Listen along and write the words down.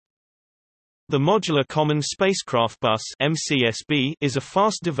The Modular Common Spacecraft Bus (MCSB) is a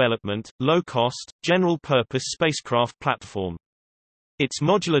fast-development, low-cost, general-purpose spacecraft platform. Its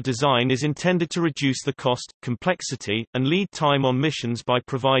modular design is intended to reduce the cost, complexity, and lead time on missions by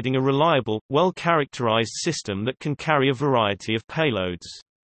providing a reliable, well-characterized system that can carry a variety of payloads.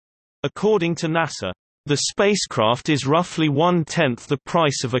 According to NASA, the spacecraft is roughly one-tenth the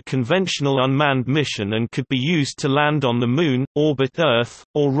price of a conventional unmanned mission and could be used to land on the Moon, orbit Earth,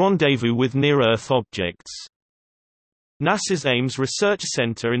 or rendezvous with near-Earth objects. NASA's Ames Research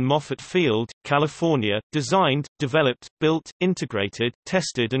Center in Moffett Field, California, designed, developed, built, integrated,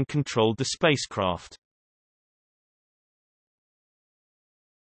 tested and controlled the spacecraft.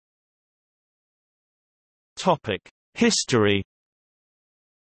 History.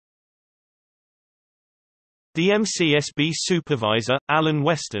 The MCSB supervisor, Alan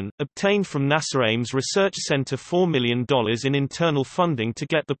Weston, obtained from NASA Ames Research Center $4 million in internal funding to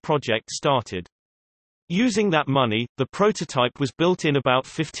get the project started. Using that money, the prototype was built in about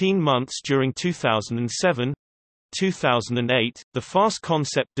 15 months during 2007. 2008, the fast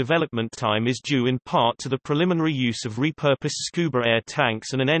concept development time is due in part to the preliminary use of repurposed scuba air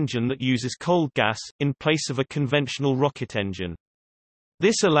tanks and an engine that uses cold gas, in place of a conventional rocket engine.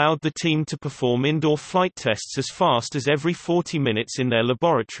 This allowed the team to perform indoor flight tests as fast as every 40 minutes in their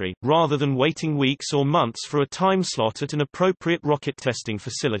laboratory, rather than waiting weeks or months for a time slot at an appropriate rocket testing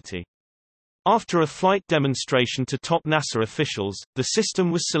facility. After a flight demonstration to top NASA officials, the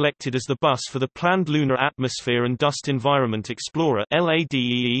system was selected as the bus for the planned Lunar Atmosphere and Dust Environment Explorer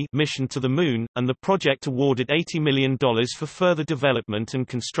 (LADEE) mission to the Moon, and the project awarded $80 million for further development and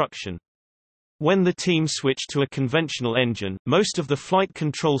construction. When the team switched to a conventional engine, most of the flight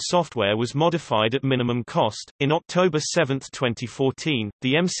control software was modified at minimum cost. In October 7, 2014,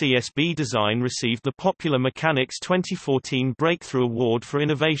 the MCSB design received the Popular Mechanics 2014 Breakthrough Award for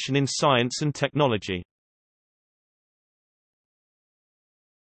Innovation in Science and Technology.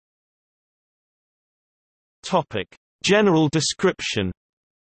 Topic: General description.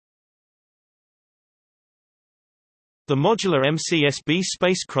 The modular MCSB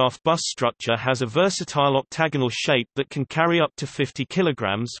spacecraft bus structure has a versatile octagonal shape that can carry up to 50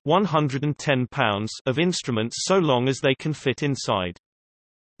 kilograms (110 pounds) of instruments so long as they can fit inside.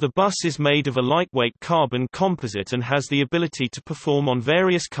 The bus is made of a lightweight carbon composite and has the ability to perform on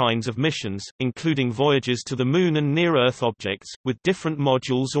various kinds of missions, including voyages to the Moon and near-Earth objects, with different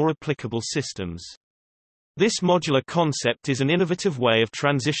modules or applicable systems. This modular concept is an innovative way of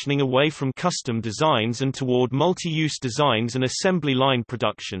transitioning away from custom designs and toward multi-use designs and assembly line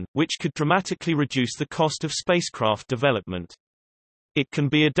production, which could dramatically reduce the cost of spacecraft development. It can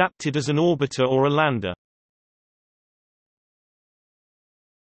be adapted as an orbiter or a lander.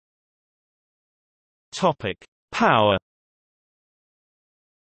 Power.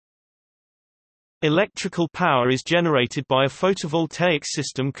 Electrical power is generated by a photovoltaic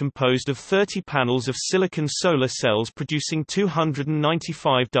system composed of 30 panels of silicon solar cells producing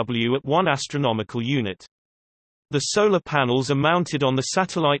 295 W at 1 astronomical unit. The solar panels are mounted on the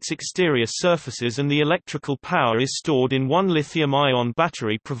satellite's exterior surfaces and the electrical power is stored in one lithium-ion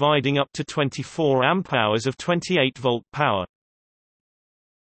battery providing up to 24 amp-hours of 28-volt power.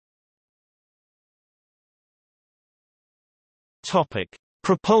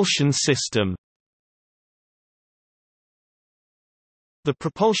 Propulsion system. The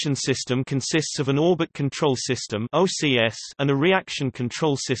propulsion system consists of an orbit control system (OCS) and a reaction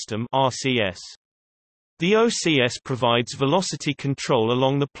control system (RCS). The OCS provides velocity control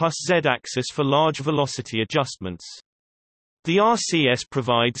along the +z axis for large velocity adjustments. The RCS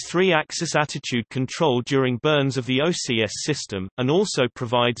provides 3-axis attitude control during burns of the OCS system, and also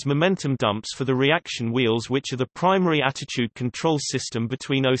provides momentum dumps for the reaction wheels, which are the primary attitude control system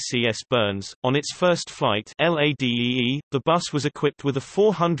between OCS burns. On its first flight, LADEE, the bus was equipped with a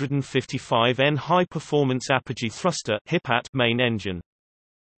 455N high-performance apogee thruster (HIPAT) main engine.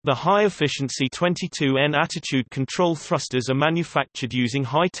 The high-efficiency 22N attitude control thrusters are manufactured using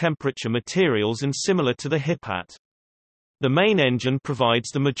high-temperature materials and similar to the HIPAT. The main engine provides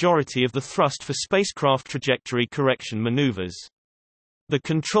the majority of the thrust for spacecraft trajectory correction maneuvers. The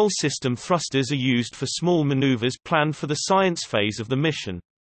control system thrusters are used for small maneuvers planned for the science phase of the mission.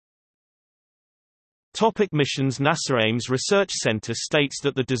 Missions. NASA Ames Research Center states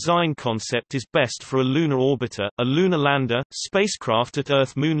that the design concept is best for a lunar orbiter, a lunar lander, spacecraft at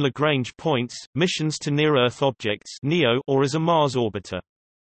Earth-Moon Lagrange points, missions to near-Earth objects (NEO), or as a Mars orbiter.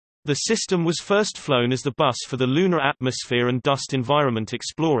 The system was first flown as the bus for the Lunar Atmosphere and Dust Environment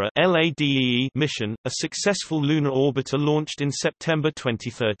Explorer (LADEE) mission, a successful lunar orbiter launched in September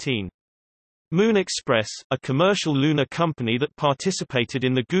 2013. Moon Express, a commercial lunar company that participated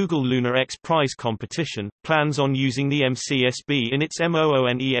in the Google Lunar X Prize competition, plans on using the MCSB in its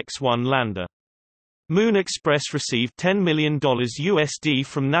MOONEX-1 lander. Moon Express received $10 million USD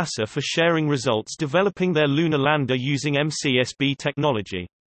from NASA for sharing results developing their lunar lander using MCSB technology.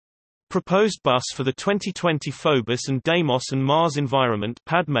 Proposed bus for the 2020 Phobos and Deimos and Mars Environment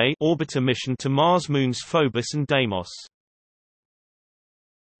 (PADME) orbiter mission to Mars moons Phobos and Deimos.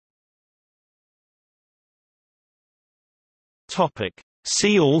 Topic.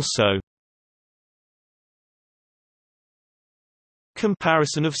 See also: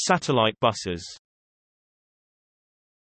 Comparison of satellite buses.